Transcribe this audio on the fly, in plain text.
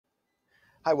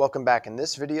Hi, welcome back. In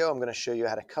this video, I'm going to show you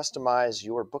how to customize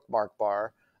your bookmark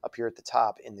bar up here at the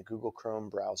top in the Google Chrome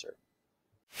browser.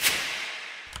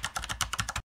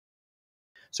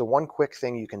 So one quick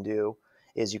thing you can do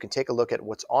is you can take a look at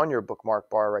what's on your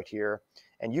bookmark bar right here,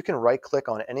 and you can right-click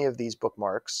on any of these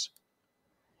bookmarks,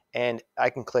 and I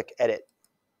can click Edit.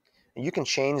 And you can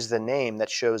change the name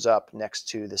that shows up next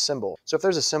to the symbol. So if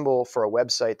there's a symbol for a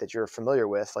website that you're familiar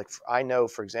with, like I know,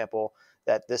 for example,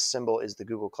 that this symbol is the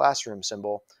Google Classroom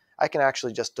symbol, I can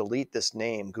actually just delete this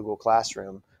name, Google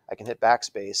Classroom. I can hit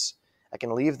backspace. I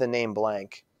can leave the name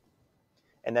blank,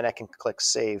 and then I can click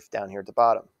Save down here at the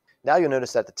bottom. Now you'll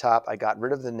notice at the top, I got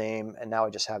rid of the name, and now I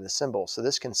just have the symbol. So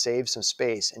this can save some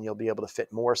space, and you'll be able to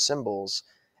fit more symbols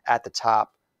at the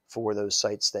top for those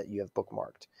sites that you have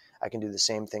bookmarked. I can do the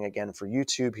same thing again for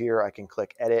YouTube here. I can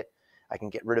click Edit. I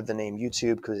can get rid of the name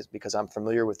YouTube because I'm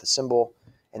familiar with the symbol,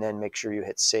 and then make sure you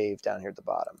hit Save down here at the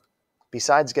bottom.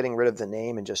 Besides getting rid of the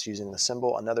name and just using the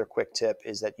symbol, another quick tip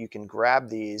is that you can grab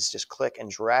these, just click and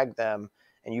drag them,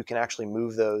 and you can actually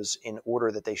move those in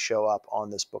order that they show up on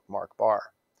this bookmark bar.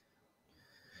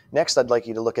 Next, I'd like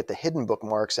you to look at the hidden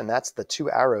bookmarks, and that's the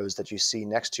two arrows that you see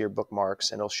next to your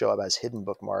bookmarks, and it'll show up as hidden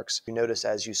bookmarks. You notice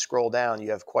as you scroll down,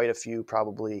 you have quite a few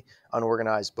probably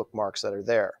unorganized bookmarks that are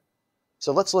there.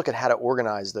 So let's look at how to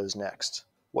organize those next.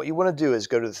 What you want to do is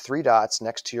go to the three dots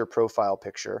next to your profile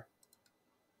picture,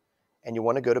 and you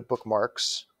want to go to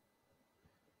Bookmarks.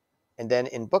 And then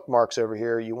in Bookmarks over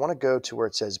here, you want to go to where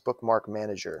it says Bookmark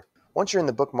Manager. Once you're in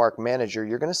the Bookmark Manager,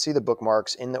 you're going to see the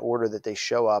bookmarks in the order that they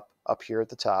show up here at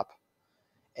the top.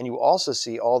 And you also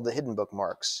see all the hidden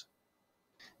bookmarks.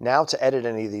 Now to edit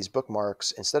any of these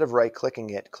bookmarks, instead of right-clicking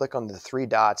it, click on the three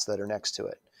dots that are next to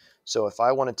it. So if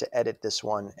I wanted to edit this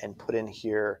one and put in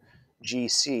here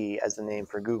GC as the name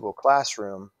for Google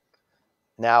Classroom,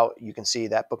 now you can see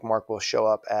that bookmark will show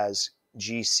up as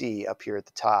GC up here at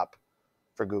the top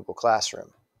for Google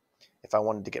Classroom. If I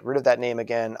wanted to get rid of that name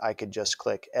again, I could just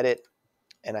click Edit,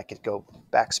 and I could go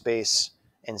backspace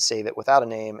and save it without a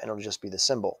name, and it'll just be the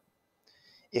symbol.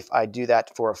 If I do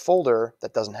that for a folder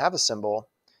that doesn't have a symbol,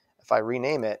 if I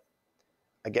rename it,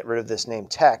 I get rid of this name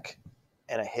Tech,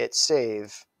 and I hit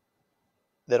Save,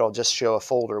 that'll just show a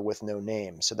folder with no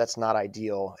name. So that's not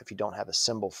ideal if you don't have a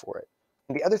symbol for it.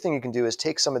 And the other thing you can do is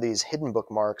take some of these hidden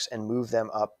bookmarks and move them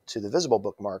up to the visible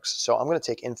bookmarks. So I'm going to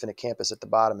take Infinite Campus at the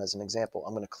bottom as an example.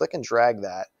 I'm going to click and drag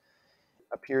that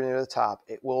up here near the top.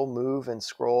 It will move and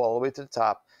scroll all the way to the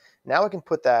top. Now I can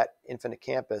put that Infinite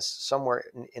Campus somewhere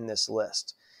in this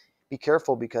list. Be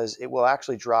careful because it will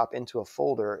actually drop into a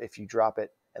folder if you drop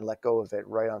it and let go of it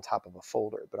right on top of a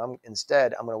folder. But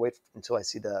instead, I'm going to wait until I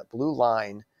see the blue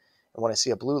line. And when I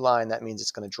see a blue line, that means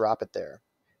it's going to drop it there.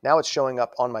 Now it's showing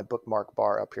up on my bookmark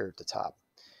bar up here at the top.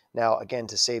 Now, again,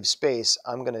 to save space,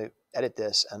 I'm going to edit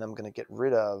this, and I'm going to get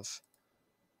rid of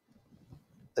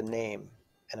the name,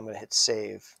 and I'm going to hit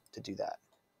Save to do that.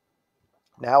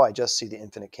 Now I just see the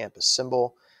Infinite Campus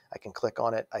symbol. I can click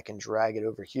on it. I can drag it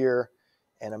over here,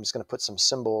 and I'm just going to put some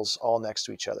symbols all next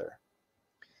to each other.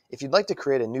 If you'd like to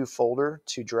create a new folder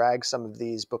to drag some of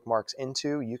these bookmarks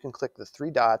into, you can click the three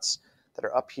dots that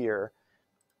are up here,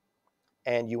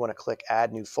 and you want to click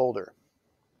Add New Folder.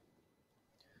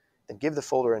 Then give the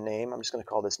folder a name. I'm just going to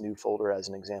call this New Folder as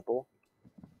an example.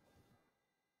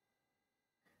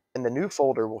 And the new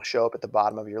folder will show up at the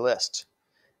bottom of your list.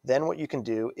 Then what you can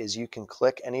do is you can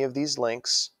click any of these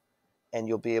links, and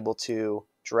you'll be able to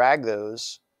drag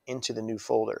those into the new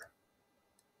folder.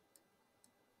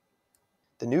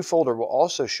 The new folder will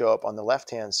also show up on the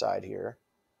left-hand side here.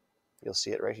 You'll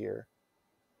see it right here.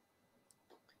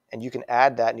 And you can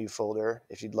add that new folder,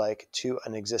 if you'd like, to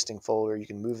an existing folder. You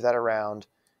can move that around,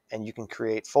 and you can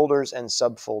create folders and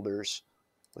subfolders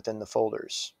within the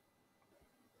folders.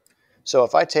 So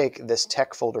if I take this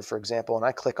tech folder, for example, and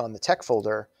I click on the tech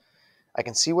folder, I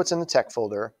can see what's in the tech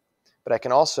folder, but I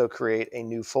can also create a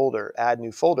new folder, add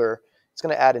new folder. It's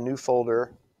going to add a new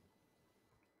folder.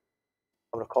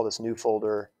 I'm going to call this new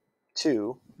folder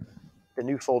 2. The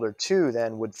new folder 2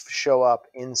 then would show up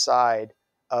inside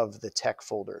of the tech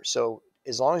folder. So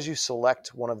as long as you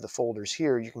select one of the folders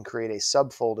here, you can create a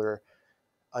subfolder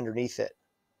underneath it.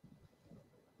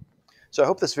 So I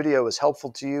hope this video was helpful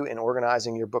to you in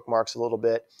organizing your bookmarks a little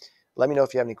bit. Let me know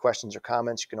if you have any questions or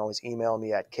comments. You can always email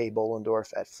me at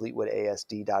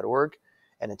kbolendorf@fleetwoodasd.org.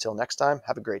 And until next time,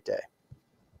 have a great day.